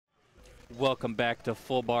Welcome back to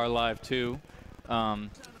Full Bar Live 2.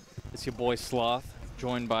 It's your boy Sloth,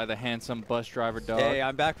 joined by the handsome bus driver Dog. Hey,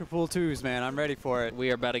 I'm back for Pool 2s, man. I'm ready for it. We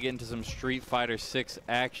are about to get into some Street Fighter 6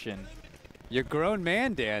 action. Your grown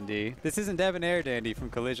man dandy. This isn't Debonair Dandy from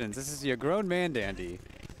Collisions. This is your grown man dandy.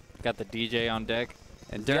 Got the DJ on deck.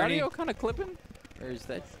 And the Drny. audio kind of clipping? Or is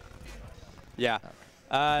that? Yeah.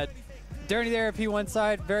 Drny there, P1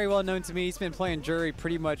 side, very well known to me. He's been playing Juri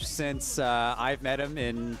pretty much since I've met him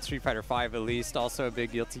in Street Fighter 5 at least. Also a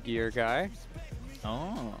big Guilty Gear guy.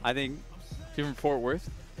 Oh. I think. You from Fort Worth?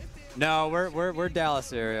 No, we're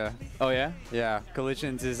Dallas area. Oh yeah? Yeah.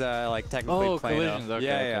 Collisions is like technically Oh, Plano. Collisions. Okay,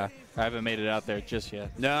 yeah, okay. yeah. I haven't made it out there just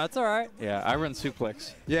yet. No, that's all right. Yeah, I run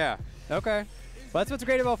Suplex. Yeah. Okay. Well, that's what's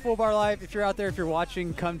great about Full Bar Live. If you're out there, if you're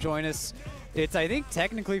watching, come join us. It's, I think,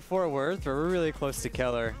 technically Fort Worth, but we're really close to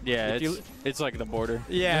Keller. Yeah, it's like the border.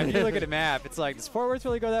 Yeah, if you look at a map, it's like, does Fort Worth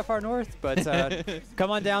really go that far north? But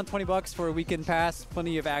come on down, 20 bucks for a weekend pass.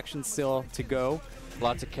 Plenty of action still to go.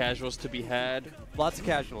 Lots of casuals to be had. Lots of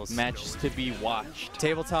casuals. Matches to be watched.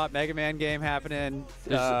 Tabletop Mega Man game happening.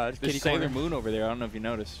 There's Kitty Sailor Corner. Moon over there. I don't know if you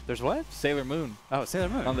noticed. There's what? Sailor Moon. Oh, Sailor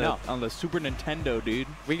Moon. On the Super Nintendo, dude.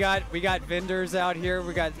 We got vendors out here.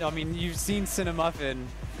 We got, I mean, you've seen Cinemuffin,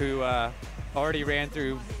 who already ran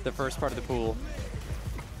through the first part of the pool.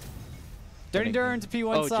 Drny Drns,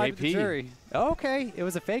 P1 side with the Juri. Oh, okay, it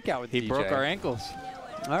was a fake out with He DJ. broke our ankles.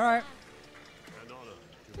 All right.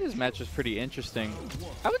 This match was pretty interesting.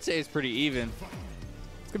 I would say it's pretty even.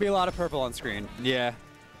 It's gonna be a lot of purple on screen. Yeah.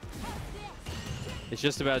 It's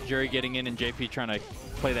just about Juri getting in and JP trying to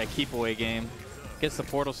play that keep away game. Gets the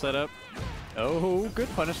portal set up. Oh, good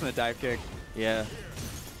punish from the dive kick. Yeah.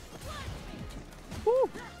 Woo.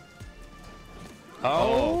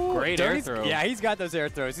 Oh, great air throw. Yeah, he's got those air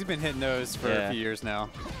throws. He's been hitting those for a few years now.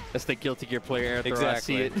 That's the Guilty Gear player air throw.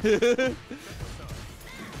 Exactly. I see it.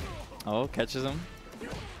 Oh, catches him.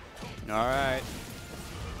 All right.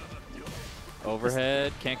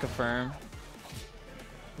 Overhead, can't confirm.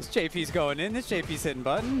 This JP's going in. This JP's hitting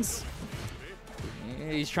buttons.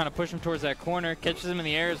 He's trying to push him towards that corner. Catches him in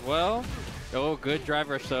the air as well. Oh, good drive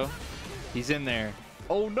rush, though. He's in there.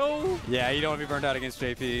 Oh, no. Yeah, you don't want to be burned out against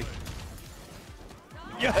JP.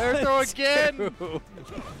 Yeah, air throw again.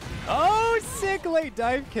 Oh, sick late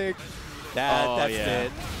dive kick. That's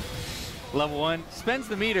it. Level 1. Spends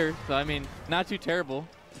the meter, so, I mean, not too terrible.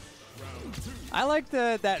 I like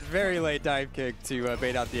that very late dive kick to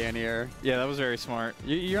bait out the anti-air. Yeah, that was very smart.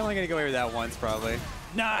 You're only going to get away with that once, probably.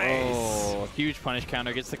 Nice! Oh, huge punish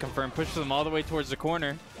counter. Gets the confirm. Pushes them all the way towards the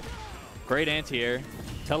corner. Great anti-air.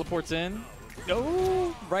 Teleports in.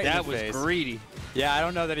 Oh, right in the face. That was greedy. Yeah, I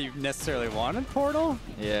don't know that he necessarily wanted portal.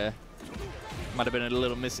 Yeah. Might have been a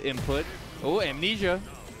little misinput. Oh, amnesia.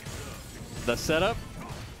 The setup.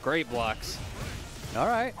 Great blocks. All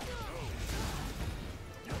right.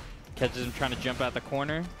 Catches him trying to jump out the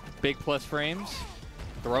corner. Big plus frames.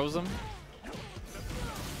 Throws him.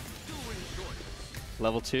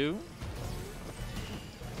 Level 2.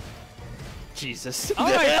 Jesus.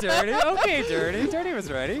 All right, Dirty. Okay, Dirty. Dirty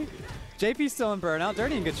was ready. JP's still in burnout.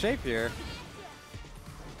 Dirty in good shape here.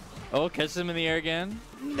 Oh, catches him in the air again.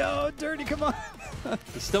 No, Dirty, come on.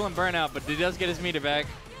 He's still in burnout, but he does get his meter back.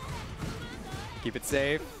 Keep it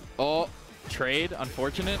safe. Oh, trade.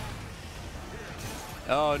 Unfortunate.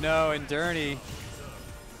 Oh, no, and Drny.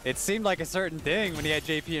 It seemed like a certain thing when he had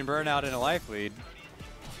JP in burnout in a life lead.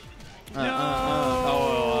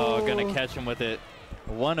 Oh, gonna catch him with it.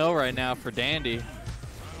 1-0 right now for Dandy.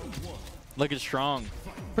 Looking strong.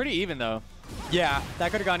 Pretty even, though. Yeah,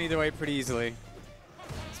 that could have gone either way pretty easily.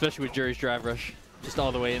 Especially with Juri's drive rush. Just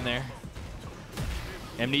all the way in there.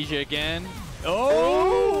 Amnesia again.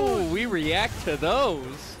 Oh! We react to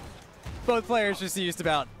those. Both players just used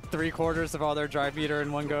about 3/4 of all their drive meter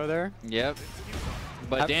in one go there. Yep.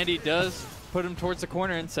 But Dandy does put him towards the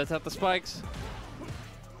corner and sets out the spikes.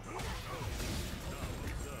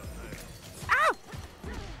 Ow!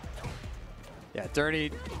 Yeah,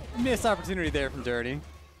 Dirty. Missed opportunity there from Dirty.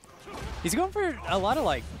 He's going for a lot of,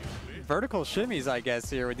 like, vertical shimmies, I guess,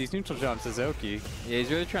 here with these neutral jumps as Oki. Yeah,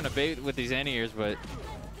 he's really trying to bait with these anti-airs, but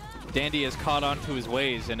Dandy has caught on to his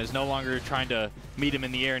ways and is no longer trying to meet him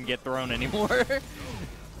in the air and get thrown anymore.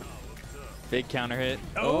 Big counter hit.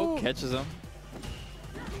 Oh, catches him.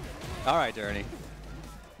 All right, Drny.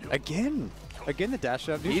 Again the dash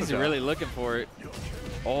up. He's really looking for it.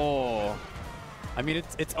 Oh. I mean,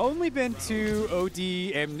 it's only been 2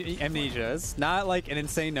 OD amnesias, not like an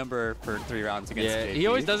insane number for 3 rounds against JP. He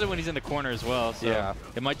always does it when he's in the corner as well. So yeah.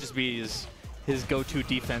 It might just be his go-to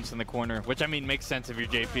defense in the corner, which, I mean, makes sense if you're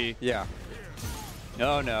JP. Yeah.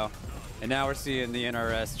 Oh, no. And now we're seeing the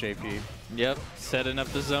NRS JP. Yep, setting up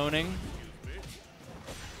the zoning.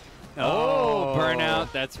 Oh,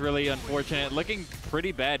 burnout. That's really unfortunate. Looking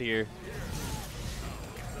pretty bad here.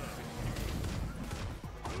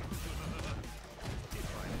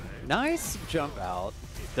 Nice jump out.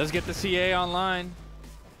 Does get the CA online.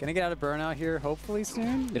 Gonna get out of burnout here hopefully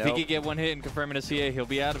soon. If he could get one hit and confirm it a CA, he'll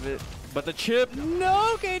be out of it. But the chip.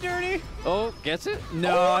 No, okay, Drny. Oh, gets it?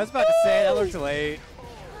 No, I was about to say, that looked late.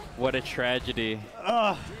 What a tragedy.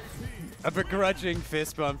 A begrudging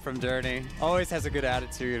fist bump from Drny. Always has a good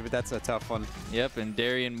attitude, but that's a tough one. Yep, and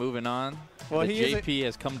Darian moving on. Well, the JP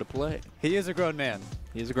has come to play. He is a grown man.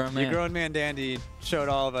 He's a grown man. YaGrownManDandy showed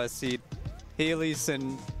all of us he at least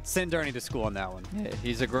send Drny to school on that one. Yeah,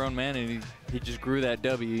 he's a grown man, and he just grew that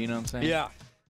W, you know what I'm saying? Yeah.